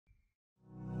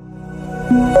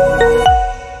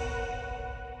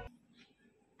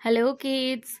Hello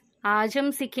kids, आज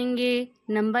हम सीखेंगे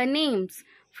number names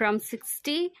from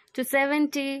 60 to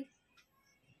 70।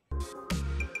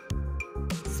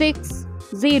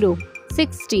 60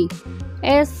 60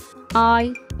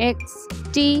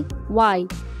 SIXTY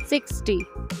 60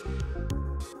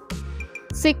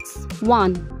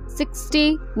 61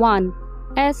 61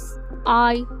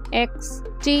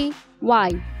 SIXTY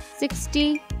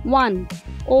 61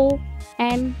 ONE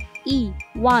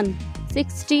 1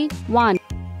 61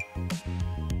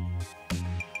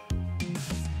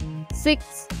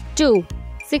 62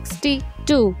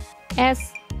 62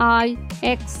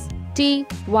 SIXTY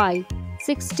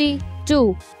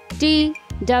 62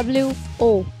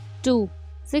 TWO 2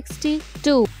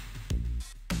 62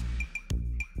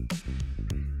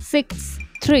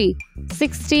 63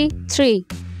 63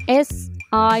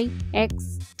 SIXTY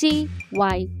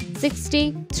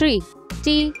 63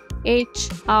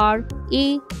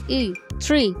 THREE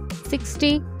 3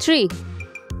 63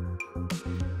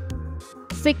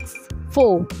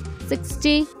 64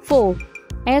 64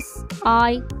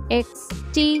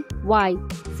 SIXTY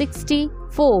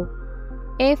 64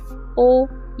 FOUR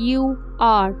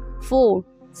 4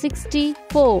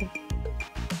 64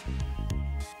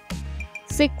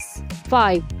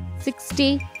 65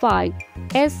 65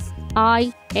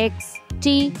 SIXTY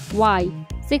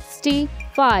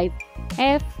 65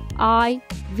 FIVE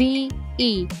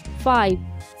 5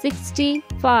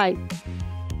 65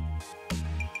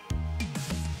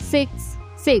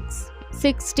 66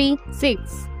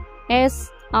 66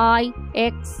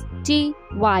 SIXTY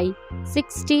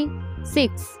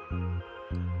 66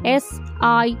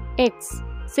 SIX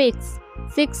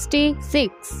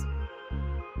 66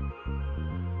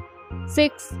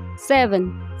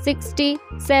 67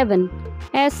 67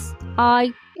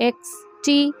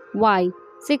 SIXTY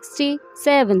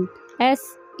 67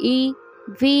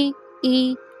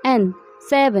 SEVEN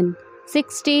 7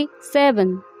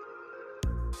 67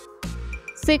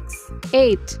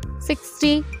 68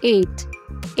 68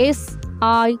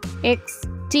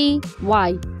 SIXTY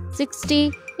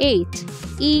 68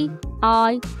 EIGHT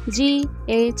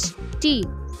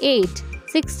 8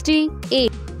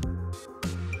 68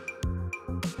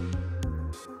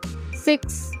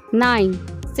 69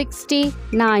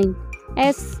 69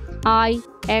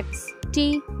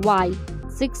 SIXTY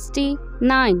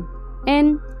 69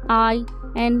 NINE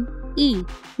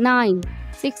 9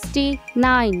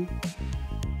 69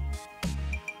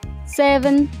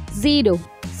 70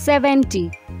 70 SEVENTY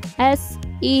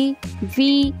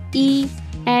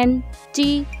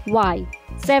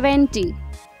 70।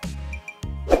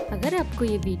 अगर आपको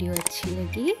ये video अच्छी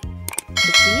लगी तो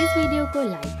प्लीज़ वीडियो को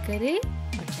लाइक करें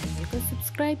और चैनल को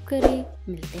सब्सक्राइब करें।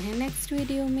 मिलते हैं नेक्स्ट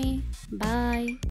वीडियो में। बाय।